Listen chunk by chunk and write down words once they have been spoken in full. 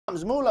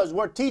mullahs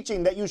were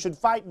teaching that you should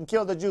fight and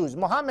kill the Jews.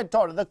 Muhammad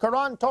taught it, the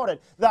Quran taught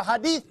it, the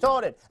Hadith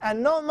taught it,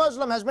 and no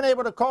Muslim has been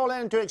able to call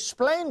in to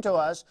explain to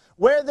us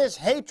where this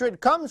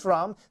hatred comes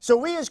from. So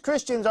we as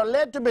Christians are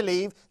led to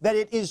believe that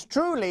it is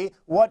truly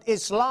what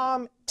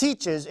Islam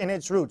teaches in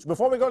its roots.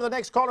 Before we go to the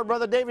next caller,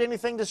 Brother David,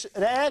 anything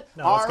to add?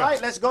 No, all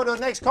right, let's go to the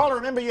next caller.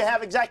 Remember, you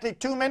have exactly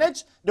 2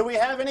 minutes. Do we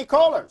have any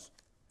callers?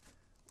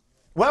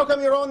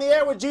 Welcome, you're on the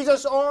air with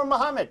Jesus or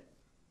Muhammad.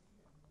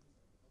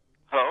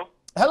 Hello?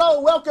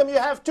 Hello, welcome. You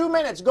have 2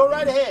 minutes. Go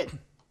right ahead.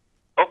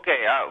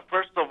 Okay,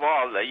 first of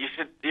all, you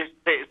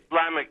say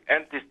Islamic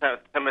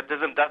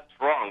anti-Semitism. That's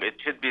wrong. It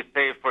should be,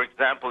 say, for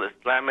example,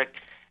 Islamic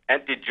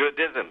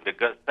anti-Judaism,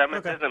 because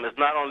Semitism is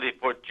not only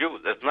for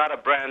Jews. It's not a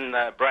brand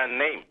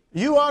name.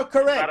 You are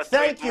correct.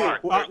 Thank you.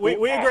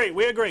 We agree.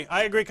 We agree.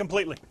 I agree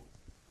completely.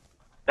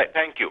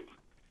 Thank you.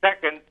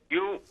 Second,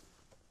 you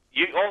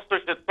also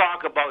should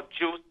talk about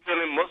Jews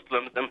killing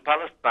Muslims in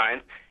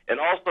Palestine and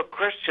also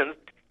Christians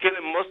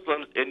killing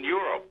Muslims in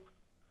Europe.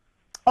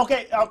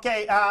 Okay,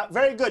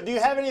 very good. Do you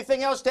have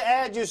anything else to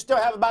add? You still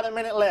have about a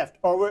minute left,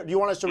 or do you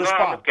want us to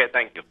respond? No, okay,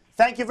 thank you.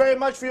 Thank you very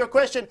much for your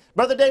question.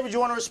 Brother David, you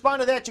want to respond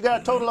to that? You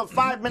got a total of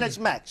 5 minutes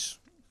max.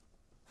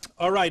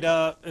 All right,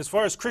 as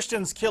far as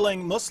Christians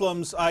killing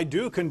Muslims, I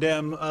do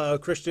condemn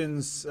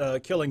Christians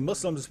killing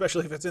Muslims,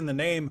 especially if it's in the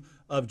name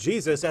of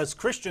Jesus. As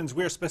Christians,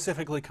 we're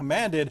specifically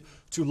commanded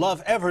to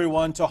love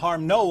everyone, to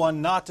harm no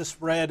one, not to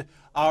spread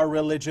our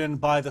religion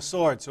by the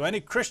sword. So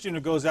any Christian who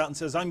goes out and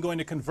says, I'm going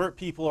to convert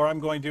people or I'm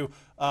going to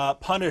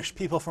punish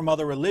people from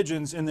other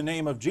religions in the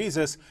name of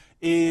Jesus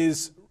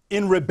is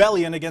in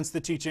rebellion against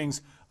the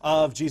teachings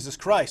of Jesus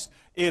Christ.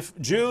 If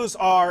Jews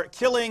are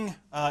killing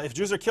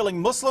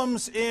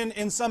Muslims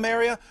in some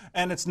area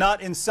and it's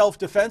not in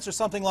self-defense or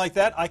something like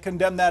that, I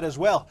condemn that as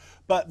well.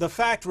 But the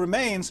fact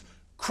remains,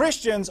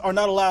 Christians are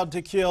not allowed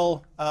to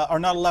kill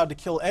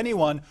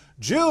anyone.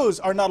 Jews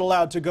are not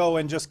allowed to go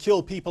and just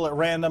kill people at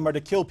random or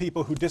to kill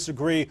people who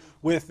disagree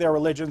with their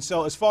religion.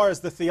 So as far as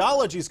the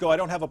theologies go, I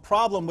don't have a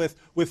problem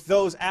with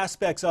those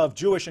aspects of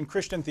Jewish and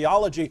Christian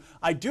theology.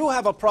 I do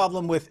have a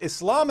problem with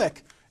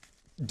Islamic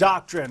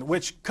doctrine,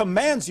 which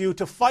commands you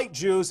to fight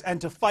Jews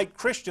and to fight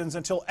Christians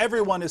until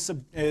everyone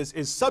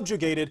is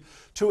subjugated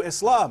to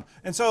Islam.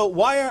 And so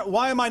why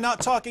am I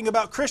not talking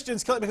about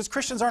Christians killing? Because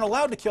Christians aren't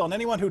allowed to kill, and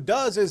anyone who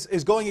does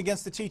is going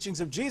against the teachings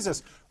of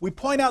Jesus. We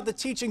point out the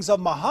teachings of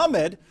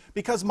Muhammad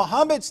because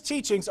Muhammad's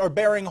teachings are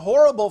bearing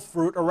horrible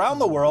fruit around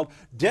the world.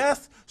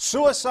 Death,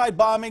 suicide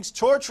bombings,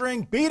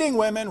 torturing, beating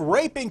women,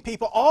 raping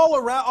people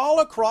all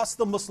across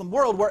the Muslim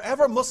world.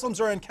 Wherever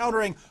Muslims are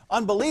encountering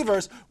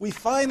unbelievers, we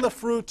find the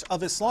fruit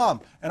of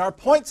Islam. And our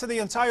point to the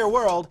entire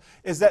world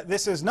is that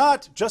this is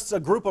not just a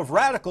group of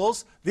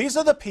radicals. These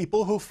are the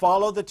people who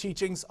follow the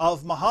teachings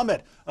of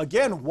Muhammad.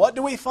 Again, what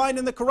do we find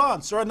in the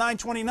Quran? Surah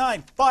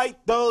 9:29, fight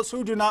those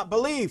who do not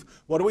believe.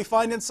 What do we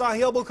find in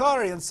Sahih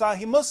al-Bukhari and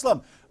Sahih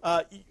Muslim?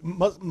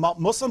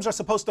 Muslims are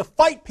supposed to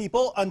fight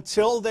people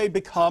until they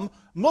become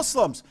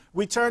Muslims.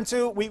 We turn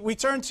to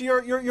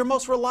your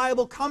most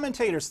reliable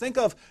commentators. Think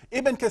of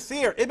Ibn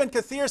Kathir. Ibn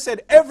Kathir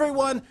said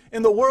everyone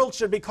in the world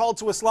should be called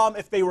to Islam.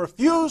 If they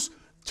refuse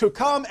to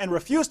come and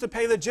refuse to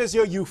pay the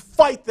jizya, you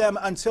fight them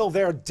until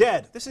they're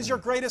dead. This is your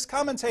greatest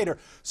commentator.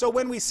 So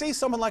when we see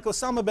someone like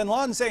Osama bin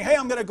Laden saying, hey,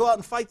 I'm going to go out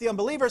and fight the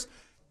unbelievers,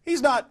 he's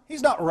not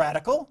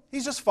radical.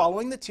 He's just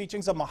following the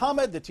teachings of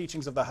Muhammad, the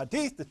teachings of the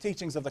Hadith, the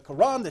teachings of the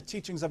Quran, the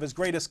teachings of his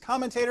greatest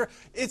commentator.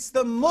 It's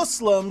the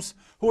Muslims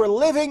who are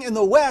living in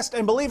the West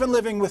and believe in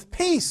living with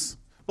peace,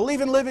 believe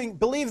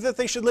that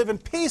they should live in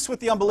peace with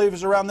the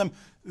unbelievers around them.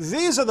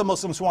 These are the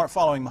Muslims who aren't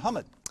following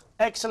Muhammad.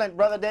 Excellent,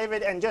 Brother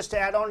David. And just to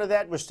add on to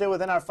that, we're still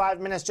within our 5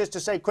 minutes, just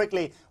to say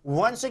quickly,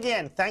 once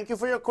again, thank you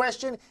for your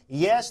question.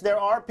 Yes, there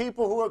are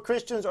people who are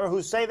Christians or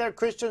who say they're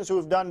Christians who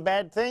have done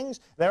bad things.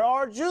 There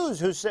are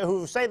Jews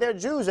who say they're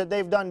Jews that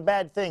they've done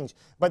bad things.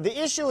 But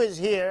the issue is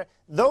here,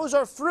 those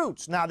are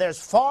fruits. Now, there's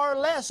far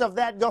less of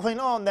that going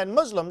on than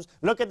Muslims.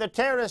 Look at the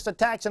terrorist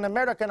attacks in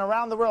America and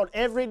around the world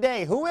every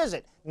day. Who is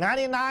it?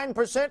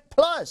 99%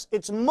 plus.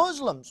 It's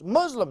Muslims,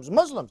 Muslims,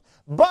 Muslims.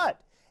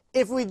 But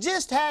if we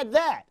just had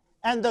that,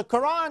 and the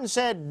Quran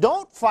said,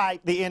 don't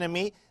fight the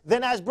enemy,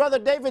 then as Brother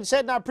David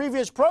said in our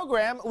previous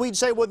program, we'd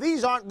say, well,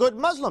 these aren't good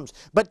Muslims.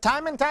 But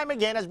time and time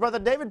again, as Brother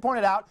David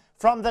pointed out,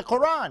 from the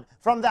Quran,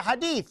 from the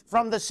Hadith,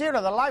 from the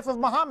Sirah, the life of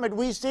Muhammad,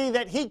 we see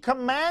that he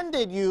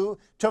commanded you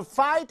to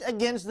fight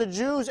against the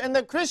Jews and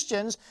the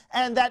Christians,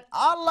 and that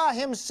Allah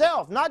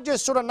himself, not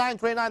just Surah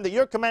 9:29 that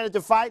you're commanded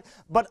to fight,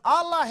 but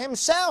Allah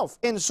himself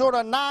in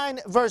Surah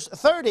 9 verse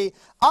 30,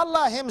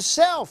 Allah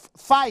himself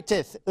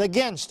fighteth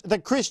against the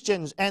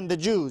Christians and the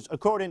Jews,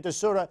 according to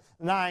Surah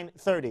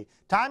 9:30.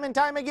 Time and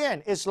time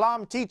again,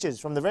 Islam teaches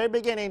from the very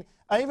beginning,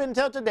 even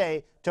until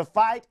today, to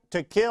fight,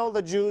 to kill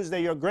the Jews. They're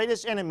your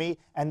greatest enemy,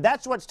 and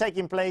that's what's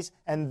taking place,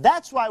 and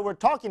that's why we're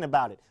talking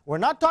about it. We're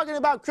not talking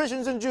about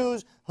Christians and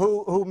Jews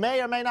who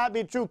may or may not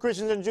be true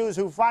Christians and Jews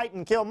who fight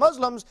and kill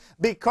Muslims,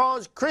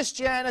 because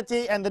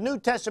Christianity and the New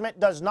Testament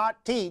does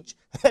not teach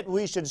that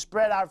we should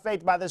spread our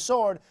faith by the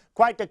sword.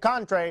 Quite the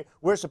contrary,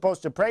 we're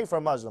supposed to pray for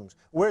Muslims.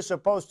 We're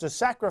supposed to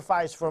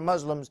sacrifice for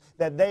Muslims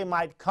that they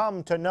might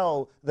come to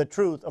know the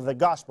truth of the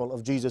gospel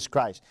of Jesus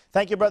Christ.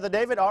 Thank you, Brother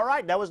David. All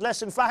right, that was less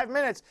than 5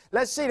 minutes.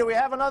 Let's see, do we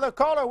have another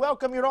caller?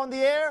 Welcome, you're on the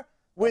air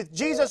with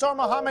Jesus or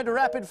Muhammad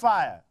Rapid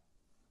Fire.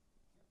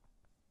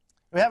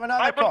 We have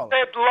another Bible caller.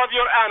 said love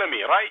your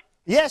enemy, right?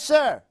 Yes,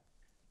 sir.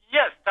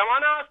 Yes, I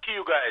want to ask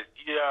you guys,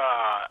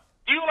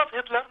 do you love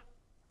Hitler?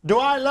 Do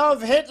I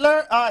love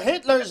Hitler?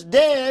 Hitler's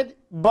dead,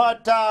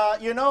 but,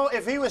 you know,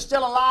 if he was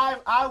still alive,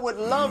 I would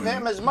love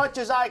him as much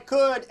as I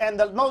could, and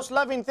the most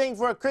loving thing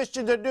for a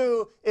Christian to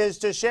do is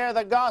to share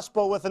the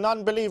gospel with an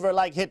unbeliever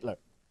like Hitler.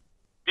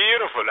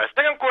 Beautiful.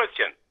 Second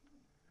question.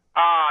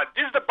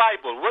 This is the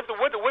Bible. What's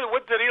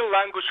the real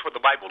language for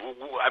the Bible?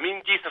 I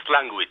mean, Jesus'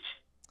 language.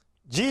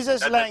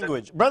 Jesus'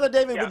 language. Brother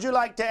David, would you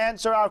like to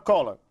answer our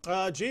caller?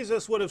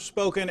 Jesus would have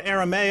spoken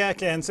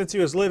Aramaic, and since he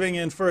was living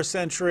in first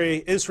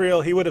century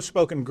Israel, he would have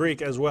spoken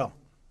Greek as well.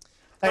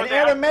 And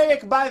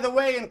Aramaic, by the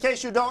way, in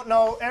case you don't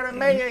know,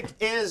 Aramaic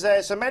is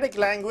a Semitic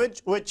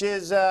language, which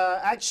is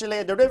actually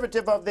a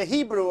derivative of the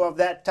Hebrew of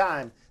that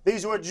time.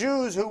 These were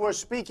Jews who were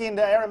speaking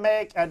the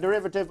Aramaic, a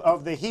derivative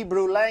of the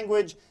Hebrew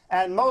language,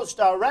 and most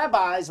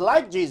rabbis,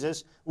 like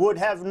Jesus, would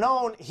have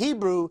known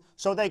Hebrew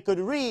so they could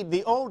read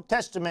the Old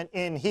Testament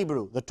in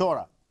Hebrew, the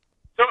Torah.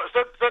 So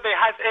they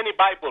have any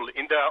Bible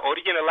in the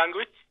original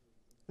language?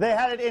 They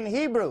had it in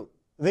Hebrew.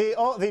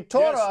 The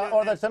Torah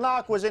or the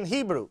Tanakh was in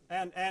Hebrew.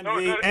 And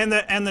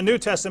the New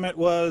Testament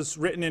was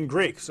written in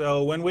Greek.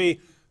 So when we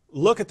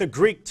look at the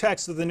Greek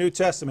text of the New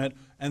Testament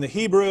and the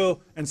Hebrew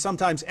and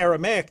sometimes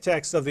Aramaic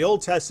text of the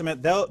Old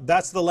Testament,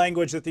 that's the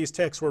language that these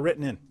texts were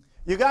written in.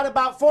 You got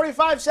about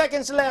 45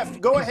 seconds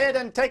left. Go ahead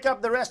and take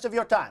up the rest of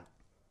your time.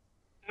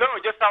 No,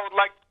 just I would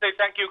like to say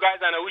thank you guys,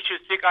 and I wish you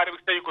speak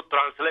Arabic so you could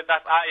translate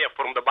that ayah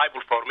from the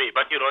Bible for me,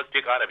 but you don't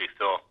speak Arabic,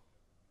 so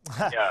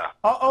yeah.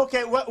 Oh,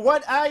 okay,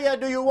 what ayah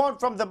do you want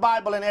from the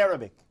Bible in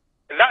Arabic?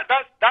 That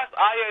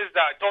ayah is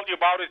I told you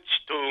about it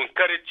to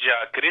encourage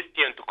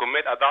Christians to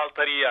commit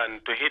adultery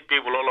and to hit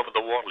people all over the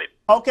world.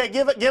 Okay,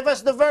 give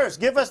us the verse.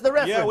 Give us the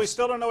reference. Yeah, we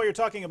still don't know what you're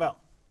talking about.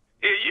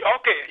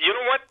 Okay, you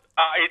know what?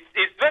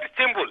 It's very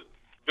simple.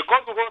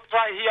 Because we will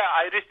try here,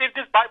 I received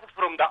this Bible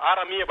from the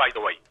Aramaic, by the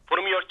way.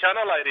 From your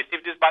channel, I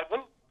received this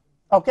Bible.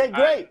 Okay,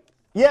 great.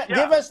 Yeah,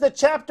 give us the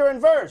chapter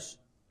and verse.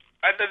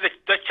 And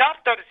the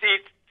chapter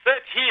is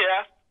said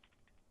here.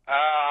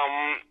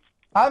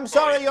 I'm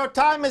sorry, your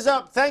time is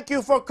up. Thank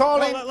you for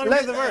calling. Let me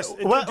read the verse.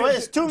 Well,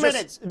 it's 2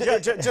 minutes.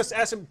 Just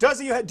ask him,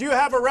 do you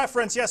have a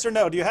reference, yes or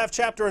no? Do you have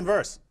chapter and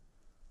verse?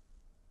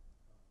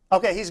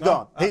 Okay, he's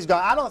gone. He's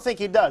gone. I don't think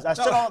he does. I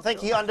still don't think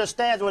he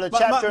understands what a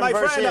chapter and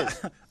verse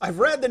is. I've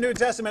read the New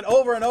Testament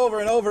over and over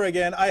and over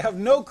again. I have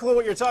no clue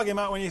what you're talking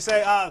about when you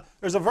say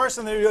there's a verse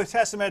in the New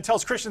Testament that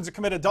tells Christians to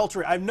commit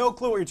adultery. I have no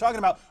clue what you're talking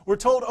about. We're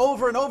told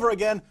over and over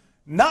again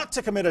not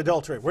to commit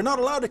adultery. We're not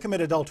allowed to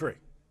commit adultery.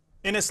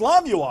 In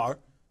Islam, you are.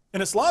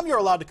 In Islam, you're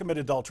allowed to commit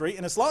adultery.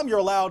 In Islam, you're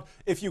allowed,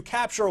 if you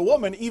capture a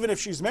woman, even if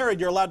she's married,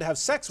 you're allowed to have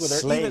sex with her.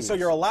 Slaves. Even so,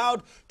 you're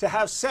allowed to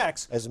have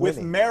sex As with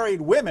women. married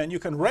women. You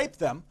can rape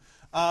them.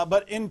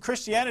 But in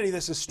Christianity,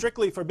 this is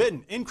strictly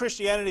forbidden. In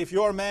Christianity, if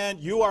you're a man,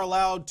 you are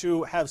allowed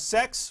to have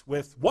sex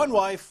with one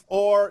wife,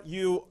 or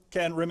you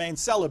can remain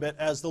celibate,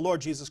 as the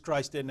Lord Jesus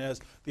Christ did and as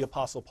the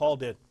Apostle Paul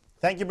did.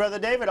 Thank you, Brother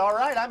David. All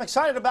right, I'm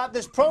excited about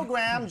this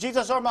program,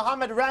 Jesus or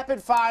Muhammad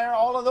Rapid Fire.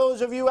 All of those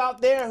of you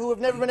out there who have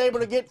never been able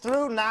to get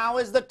through, now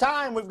is the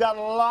time. We've got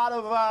a lot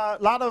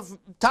of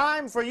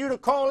time for you to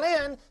call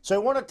in. So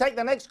we want to take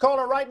the next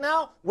caller right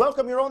now.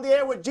 Welcome, you're on the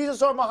air with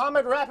Jesus or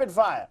Muhammad Rapid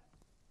Fire.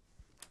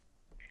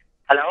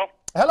 Hello?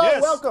 Hello,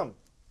 Yes. Welcome.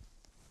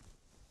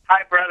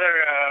 Hi,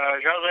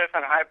 Brother Joseph,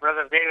 and hi,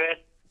 Brother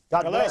David.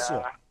 God bless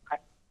you.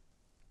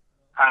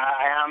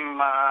 I'm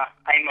a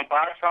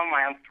Barsam.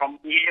 I am from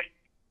Egypt,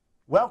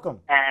 Welcome.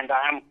 and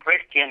I am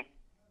Christian.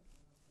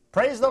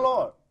 Praise the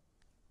Lord.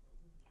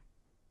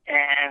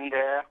 And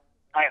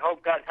I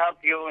hope God help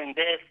you in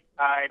this.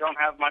 I don't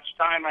have much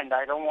time, and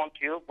I don't want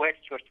to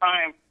waste your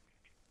time.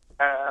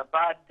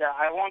 But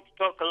I want to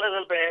talk a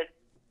little bit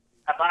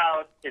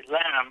about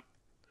Islam.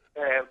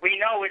 We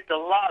know it a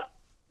lot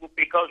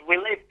because we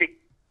lived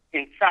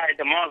inside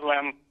the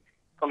Muslim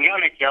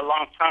community a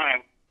long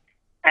time.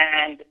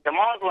 And the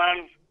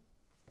Muslims,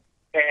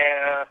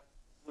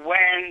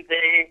 when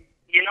they,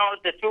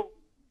 the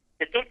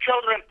two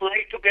children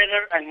play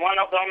together and one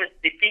of them is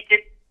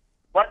defeated,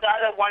 what the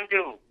other one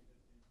do?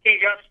 He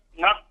just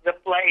knocks the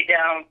play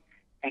down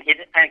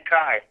and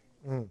cries.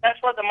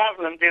 That's what the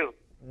Muslims do.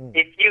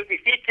 If you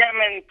defeat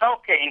him in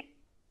talking,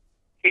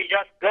 he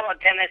just go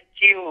against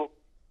you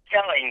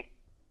telling,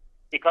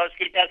 because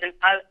he doesn't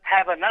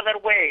have another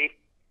way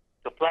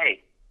to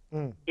play.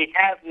 He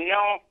has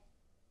no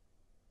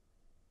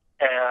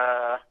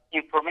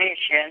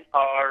information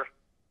or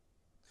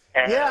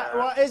Yeah,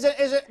 well, is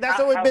it? That's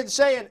what we've been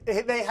saying.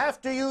 They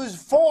have to use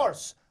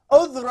force.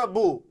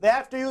 Udrabu. They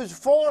have to use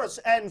force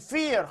and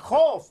fear,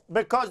 khof,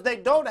 because they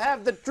don't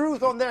have the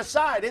truth on their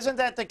side. Isn't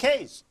that the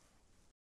case?